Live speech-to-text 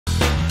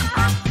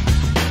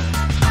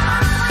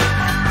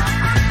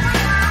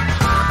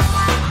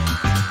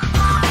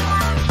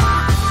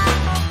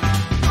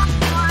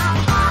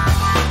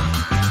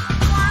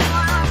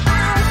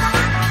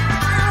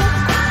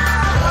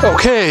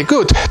Okay,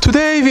 good.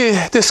 Today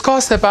we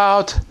discussed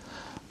about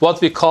what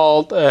we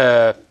call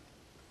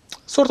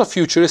sort of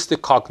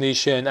futuristic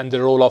cognition and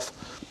the role of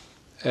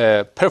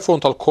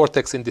prefrontal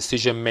cortex in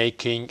decision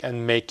making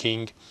and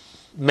making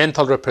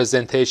mental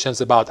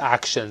representations about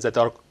actions that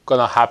are going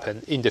to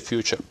happen in the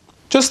future.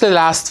 Just the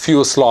last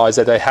few slides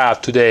that I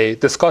have today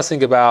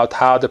discussing about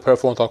how the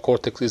prefrontal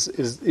cortex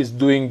is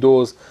doing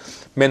those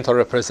mental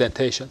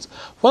representations.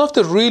 One of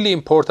the really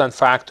important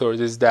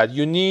factors is that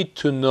you need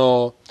to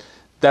know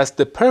that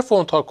the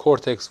prefrontal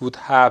cortex would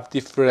have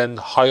different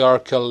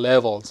hierarchical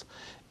levels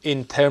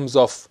in terms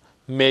of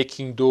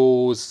making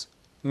those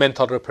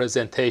mental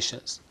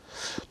representations.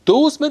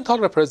 Those mental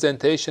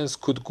representations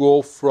could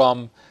go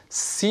from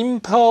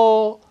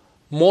simple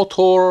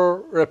motor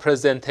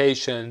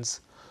representations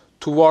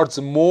towards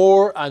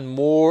more and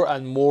more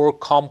and more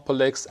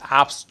complex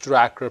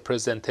abstract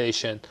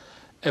representation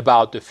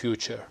about the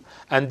future.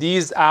 And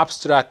these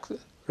abstract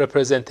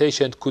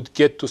representations could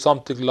get to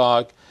something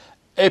like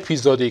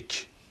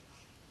episodic.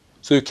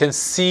 So you can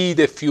see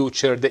the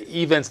future, the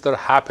events that are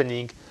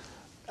happening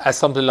as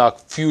something like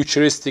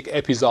futuristic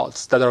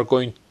episodes that are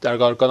going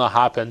to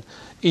happen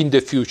in the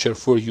future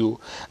for you.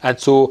 And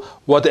so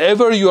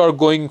whatever you are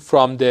going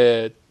from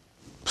the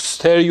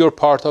posterior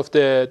part of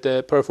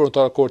the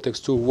prefrontal cortex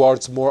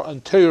towards more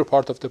anterior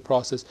part of the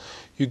process,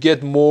 you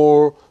get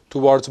more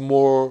towards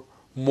more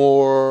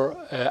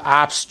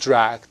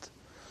abstract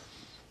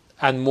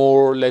and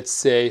more, let's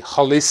say,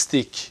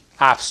 holistic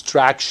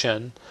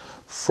abstraction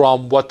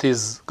from what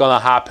is going to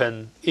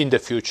happen in the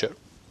future.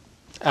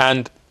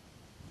 And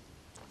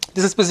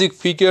this specific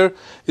figure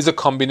is a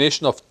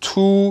combination of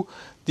two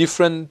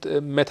different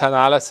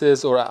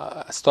meta-analyses or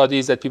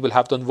studies that people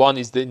have done. One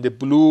is in the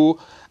blue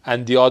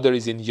and the other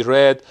is in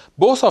red.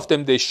 Both of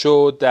them, they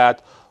show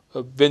that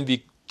when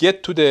we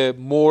get to the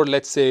more,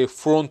 let's say,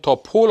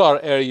 frontopolar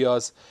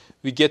areas,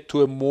 we get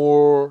to a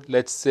more,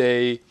 let's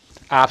say,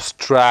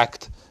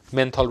 abstract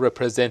mental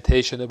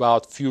representation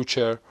about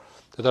future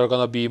that are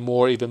going to be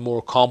even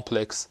more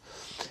complex.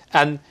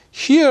 And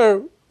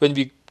here, when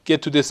we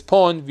get to this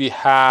point, we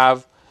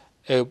have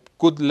a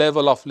good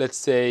level of, let's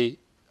say,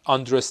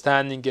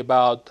 understanding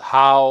about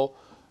how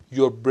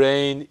your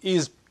brain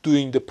is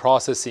doing the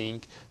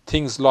processing,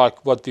 things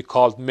like what we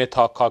call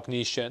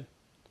metacognition.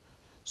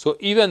 So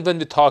even when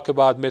we talk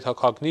about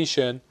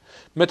metacognition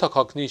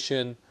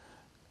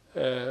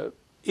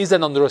is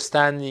an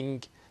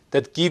understanding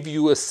that gives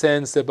you a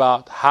sense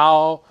about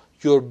how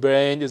your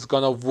brain is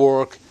going to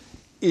work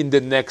in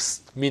the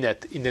next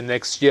minute, in the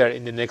next year,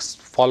 in the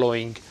next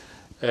following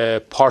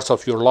parts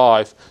of your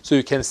life, so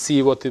you can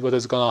see what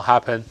is going to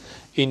happen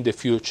in the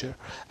future.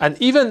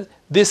 And even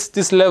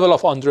this level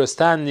of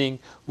understanding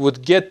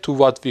would get to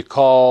what we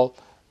call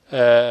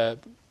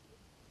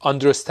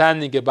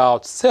understanding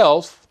about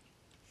self.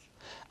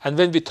 And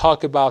when we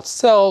talk about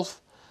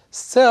self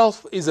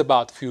is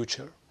about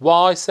future.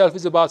 Why self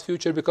is about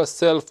future? Because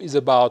self is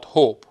about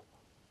hope,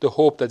 the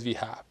hope that we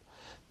have,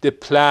 the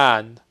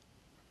plan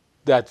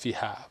that we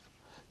have,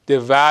 the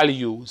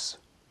values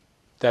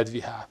that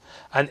we have.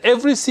 And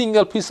every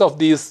single piece of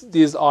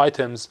these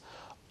items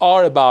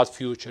are about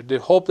future. The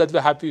hope that we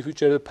have for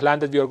future, the plan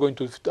that we are going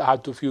to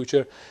have to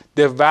future,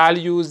 the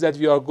values that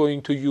we are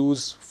going to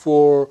use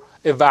for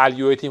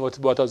evaluating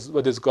what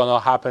is going to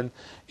happen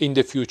in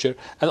the future.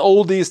 And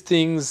all these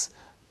things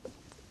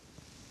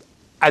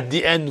at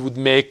the end would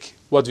make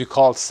what we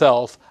call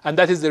self. And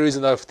that is the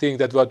reason I think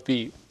that what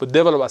we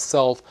develop as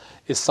self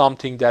is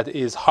something that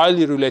is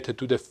highly related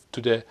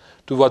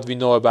to what we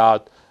know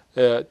about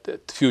the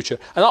future.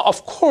 And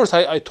of course,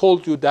 I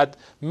told you that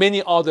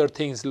many other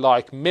things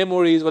like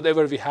memories,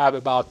 whatever we have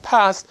about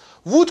past,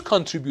 would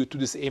contribute to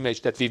this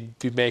image that we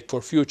make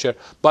for future.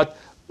 But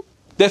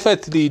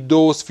definitely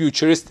those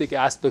futuristic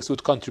aspects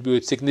would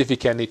contribute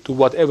significantly to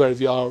whatever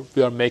we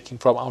are making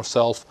from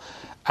ourselves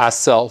as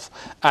self.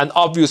 And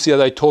obviously, as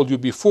I told you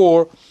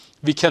before,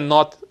 we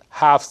cannot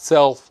have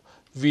self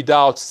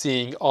without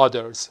seeing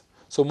others.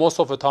 So most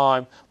of the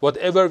time,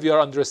 whatever we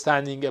are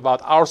understanding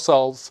about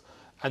ourselves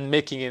and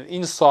making an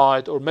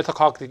insight or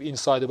metacognitive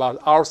insight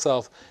about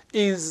ourselves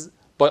is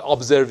by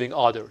observing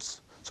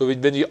others. So when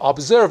we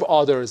observe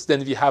others,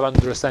 then we have an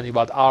understanding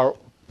about our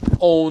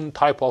own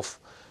type of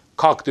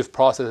cognitive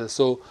processes.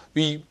 So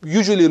we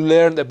usually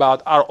learn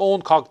about our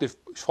own cognitive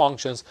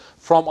functions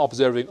from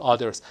observing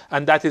others.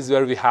 And that is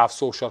where we have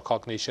social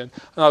cognition.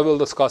 And I will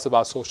discuss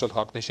about social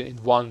cognition in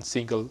one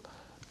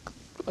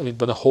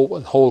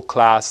whole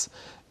class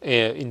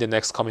in the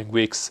next coming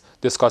weeks,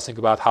 discussing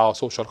about how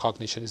social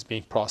cognition is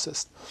being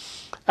processed.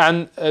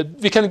 And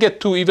we can get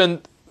to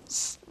even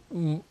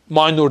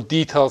minor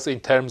details in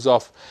terms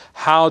of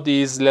how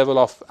these level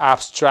of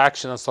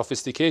abstraction and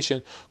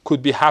sophistication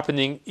could be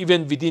happening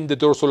even within the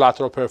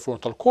dorsolateral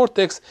prefrontal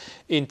cortex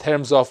in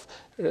terms of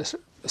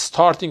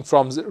starting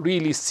from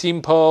really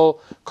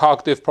simple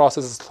cognitive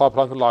processes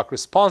like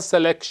response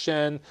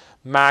selection,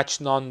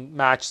 match,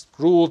 non-matched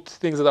rule,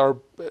 things that are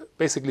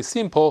basically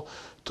simple,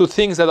 to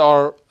things that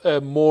are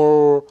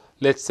more,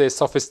 let's say,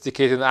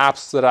 sophisticated and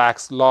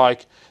abstracts,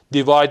 like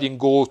dividing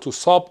goals to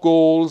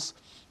sub-goals,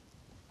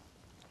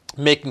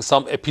 making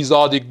some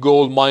episodic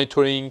goal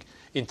monitoring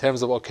in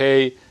terms of,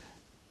 okay,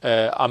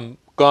 I'm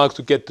going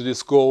to get to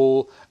this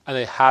goal, and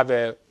I have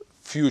a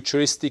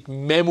futuristic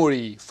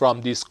memory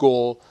from this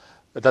goal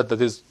that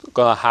is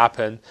going to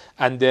happen,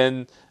 and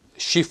then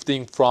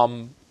shifting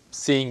from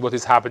seeing what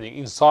is happening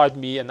inside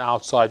me and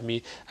outside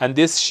me. And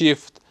this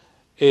shift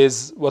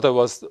is what I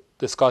was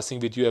discussing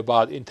with you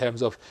about in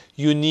terms of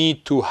you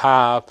need to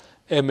have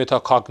a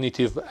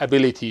metacognitive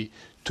ability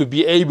to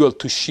be able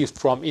to shift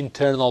from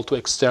internal to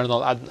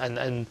external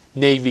and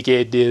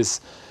navigate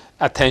this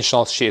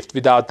attentional shift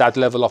without that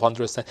level of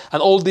understanding.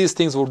 And all these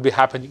things will be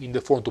happening in the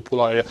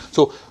frontopolar area.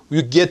 So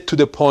you get to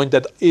the point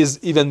that is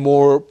even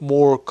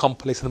more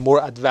complex and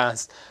more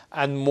advanced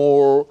and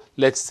more,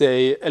 let's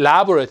say,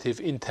 elaborative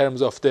in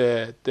terms of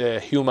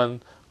the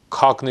human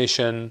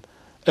cognition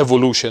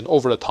evolution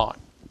over the time.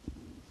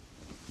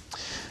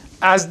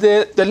 As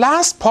the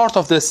last part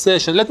of this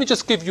session, let me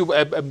just give you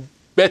a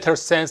better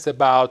sense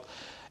about,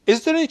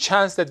 is there any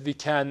chance that we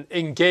can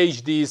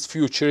engage these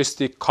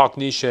futuristic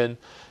cognition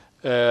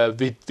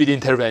with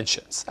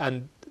interventions?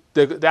 And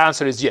the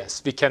answer is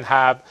yes. We can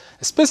have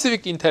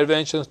specific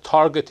interventions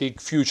targeting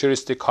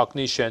futuristic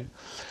cognition.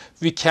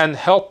 We can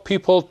help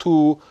people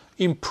to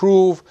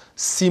improve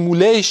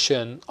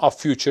simulation of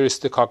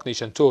futuristic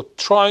cognition. So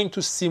trying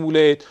to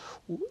simulate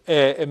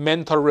a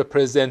mental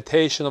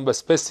representation of a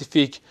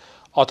specific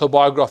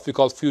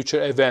autobiographical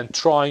future event,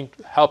 trying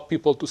to help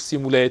people to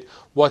simulate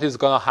what is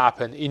going to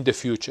happen in the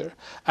future,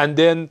 and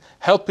then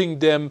helping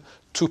them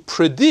to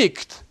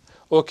predict,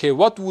 okay,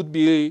 what would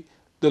be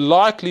the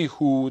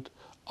likelihood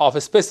of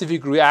a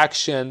specific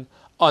reaction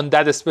on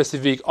that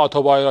specific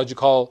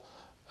autobiographical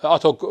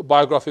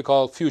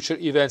future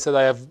events that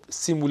I have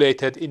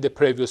simulated in the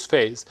previous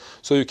phase.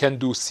 So you can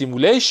do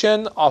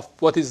simulation of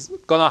what is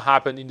going to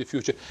happen in the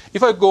future.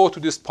 If I go to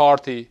this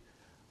party,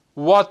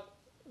 what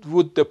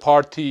would the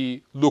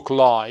party look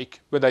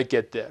like when I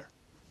get there?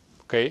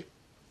 Okay,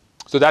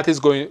 so that is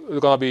going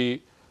to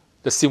be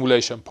the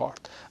simulation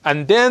part.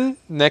 And then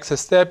next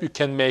step, you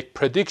can make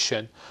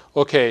prediction.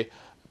 Okay,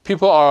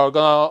 people are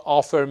going to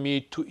offer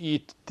me to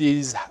eat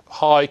these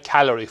high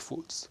calorie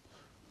foods.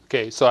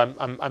 Okay, so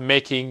I'm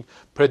making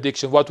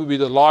prediction. What would be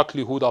the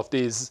likelihood of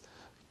these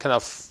kind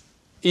of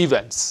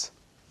events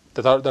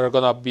that are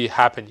going to be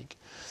happening?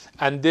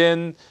 And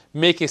then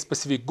making a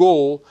specific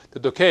goal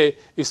that, okay,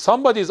 if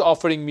somebody is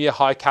offering me a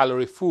high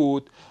calorie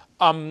food,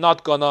 I'm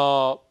not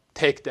gonna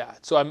take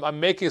that. So I'm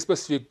making a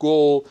specific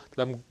goal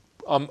that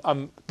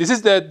this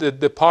is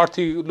the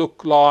party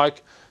look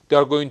like. They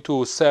are going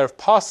to serve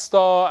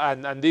pasta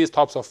and these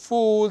types of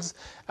foods,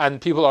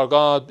 and people are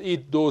gonna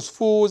eat those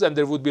foods, and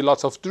there would be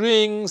lots of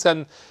drinks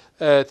and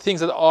things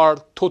that are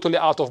totally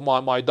out of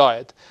my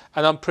diet.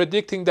 And I'm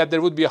predicting that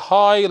there would be a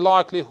high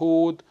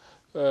likelihood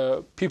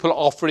people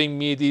offering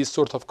me these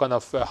sort of kind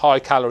of high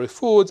calorie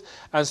foods,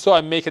 and so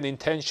I make an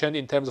intention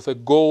in terms of a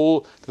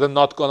goal that I'm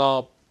not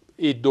gonna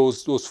eat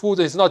those foods.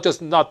 It's not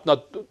just not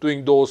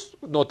eating those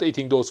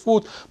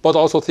foods, but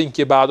also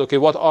thinking about, okay,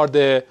 what are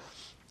the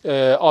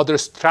other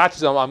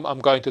strategies I'm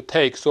going to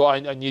take. So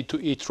I need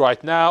to eat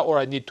right now, or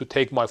I need to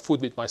take my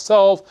food with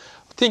myself.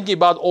 Thinking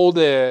about all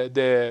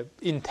the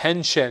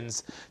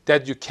intentions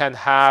that you can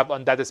have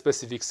on that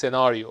specific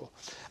scenario,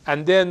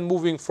 and then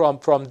moving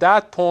from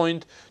that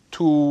point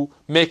to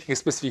making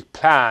specific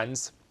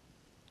plans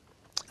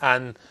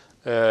and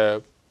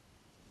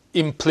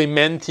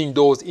implementing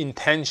those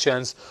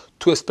intentions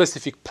to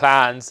specific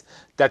plans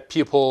that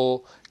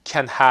people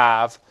can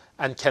have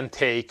and can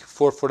take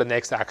for the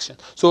next action.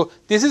 So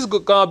this is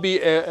going to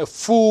be a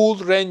full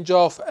range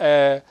of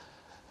a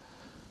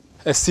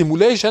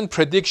simulation,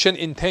 prediction,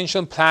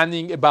 intention,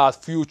 planning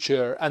about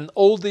future, and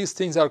all these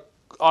things are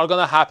going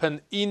to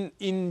happen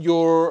in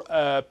your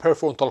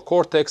prefrontal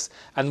cortex.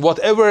 And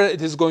whatever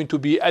it is going to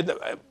be,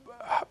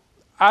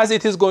 as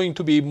it is going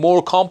to be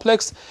more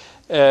complex,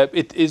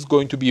 it is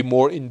going to be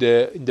more in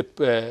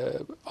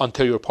the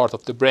anterior part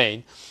of the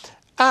brain.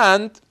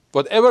 And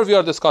whatever we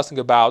are discussing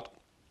about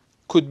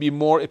could be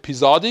more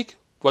episodic.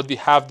 What we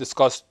have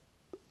discussed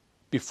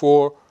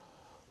before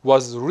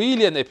was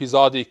really an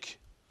episodic,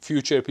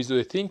 future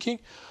episodic thinking,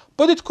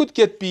 but it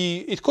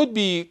could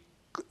be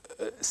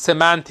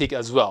semantic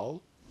as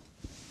well.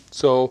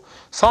 So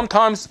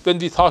sometimes when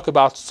we talk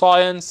about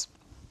science,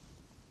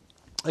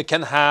 it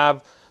can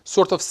have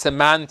sort of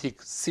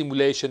semantic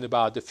simulation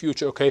about the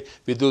future. Okay,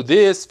 we do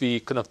this,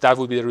 that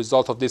would be the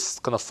result of this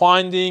kind of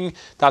finding.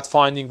 That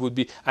finding would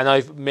be, and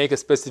I make a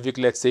specific,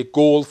 let's say,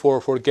 goal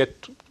for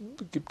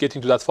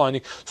getting to that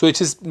finding. So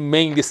it is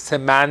mainly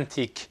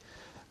semantic,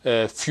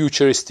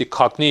 futuristic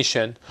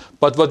cognition.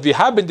 But what we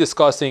have been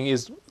discussing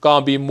is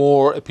going to be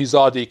more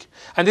episodic,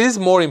 and this is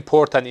more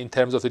important in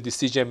terms of the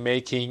decision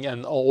making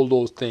and all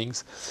those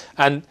things.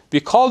 And we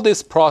call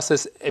this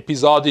process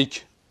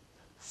episodic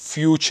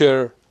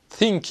future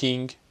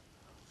thinking,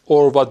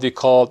 or what we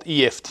call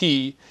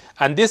EFT.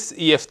 And this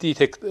EFT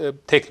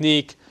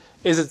technique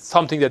is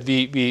something that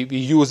we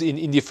use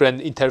in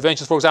different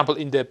interventions. For example,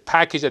 in the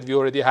package that we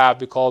already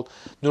have, we call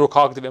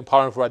Neurocognitive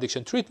Empowerment for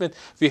Addiction Treatment,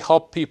 we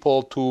help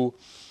people to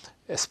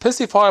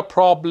specify a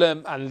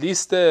problem and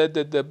list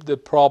the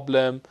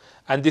problem,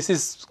 and this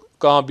is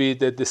going to be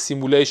the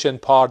simulation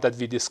part that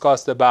we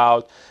discussed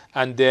about,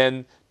 and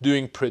then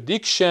doing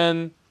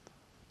prediction,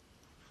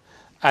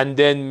 and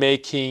then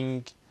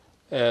making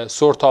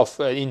sort of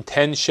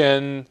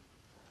intention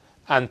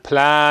and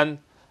plan,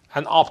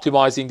 and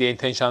optimizing the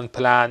intention and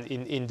plan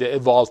in the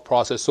evolved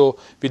process. So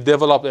we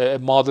developed a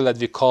model that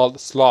we called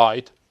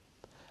slide,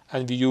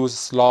 and we use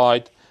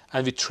slide,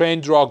 and we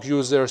train drug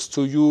users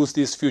to use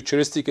this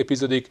futuristic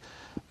episodic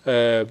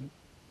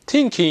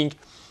thinking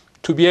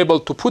to be able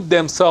to put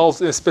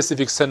themselves in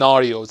specific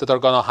scenarios that are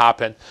going to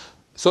happen.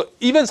 So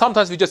even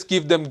sometimes we just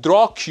give them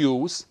drug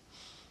cues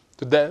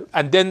to them,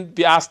 and then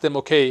we ask them,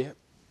 okay,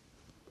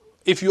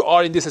 if you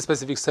are in this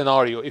specific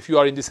scenario, if you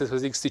are in this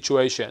specific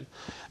situation,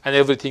 and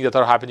everything that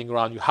are happening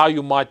around you, how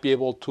you might be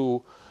able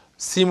to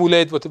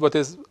simulate what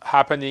is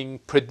happening,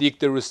 predict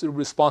the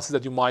responses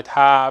that you might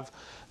have,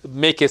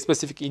 make a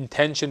specific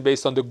intention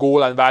based on the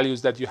goal and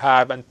values that you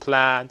have, and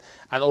plan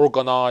and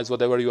organize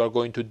whatever you are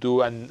going to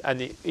do, and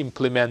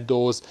implement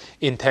those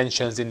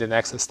intentions in the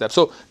next step.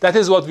 So that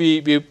is what we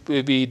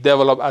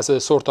develop as a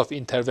sort of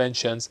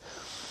interventions.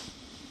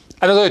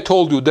 And as I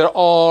told you, there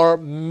are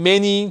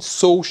many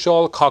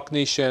social,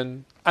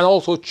 cognition, and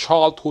also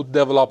childhood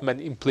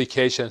development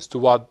implications to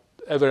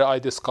whatever I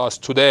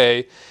discussed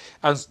today.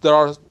 And there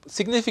are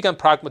significant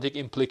pragmatic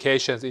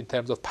implications in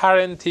terms of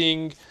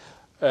parenting,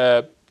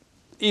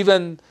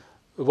 even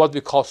what we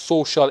call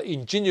social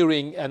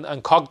engineering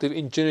and cognitive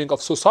engineering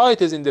of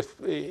societies in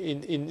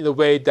a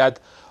way that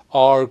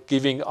are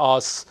giving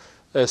us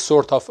a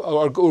sort of,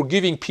 or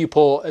giving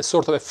people a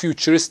sort of a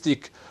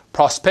futuristic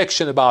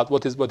prospection about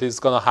what is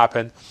going to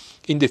happen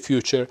in the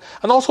future.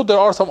 And also there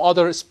are some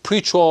other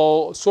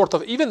spiritual, sort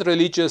of even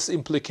religious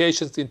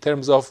implications in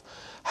terms of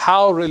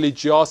how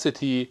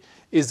religiosity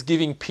is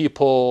giving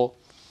people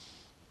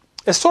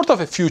a sort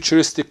of a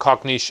futuristic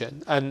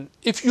cognition. And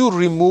if you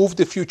remove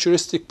the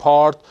futuristic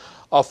part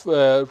of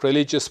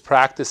religious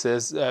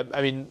practices,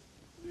 I mean,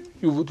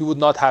 you would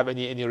not have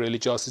any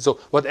religiosity. So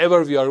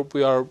whatever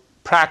we are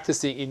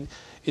practicing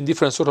in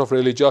different sort of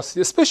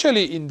religiosity,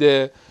 especially in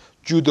the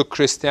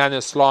Judo-Christian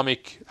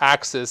Islamic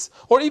axis,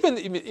 or even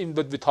in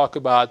what we talk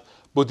about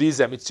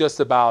Buddhism, it's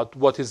just about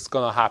what is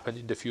going to happen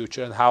in the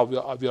future and how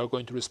we are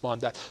going to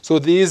respond to that. So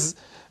these,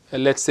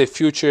 let's say,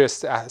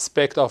 futurist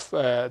aspect of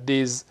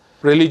these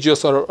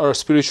religious or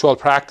spiritual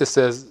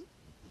practices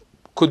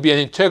could be an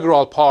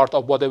integral part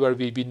of whatever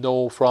we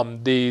know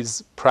from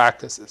these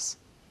practices.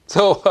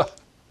 So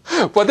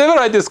whatever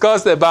I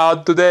discussed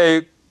about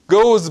today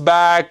go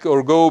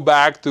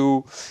back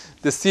to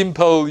the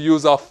simple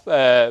use of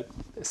a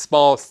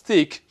small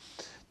stick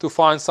to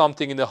find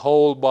something in a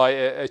hole by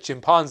a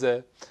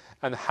chimpanzee,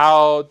 and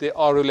how they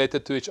are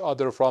related to each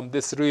other from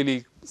this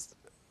really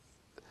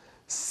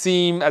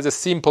seem as a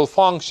simple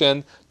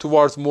function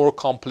towards more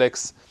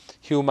complex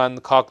human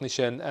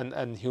cognition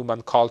and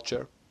human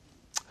culture.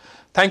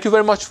 Thank you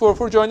very much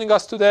for joining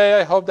us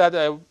today. I hope that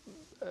I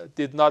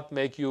did not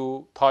make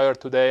you tired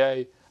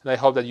today, and I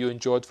hope that you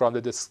enjoyed from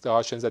the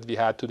discussions that we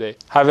had today.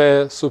 Have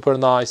a super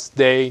nice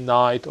day,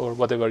 night, or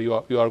whatever you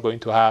are going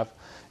to have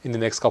in the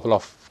next couple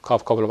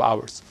of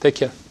hours. Take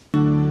care.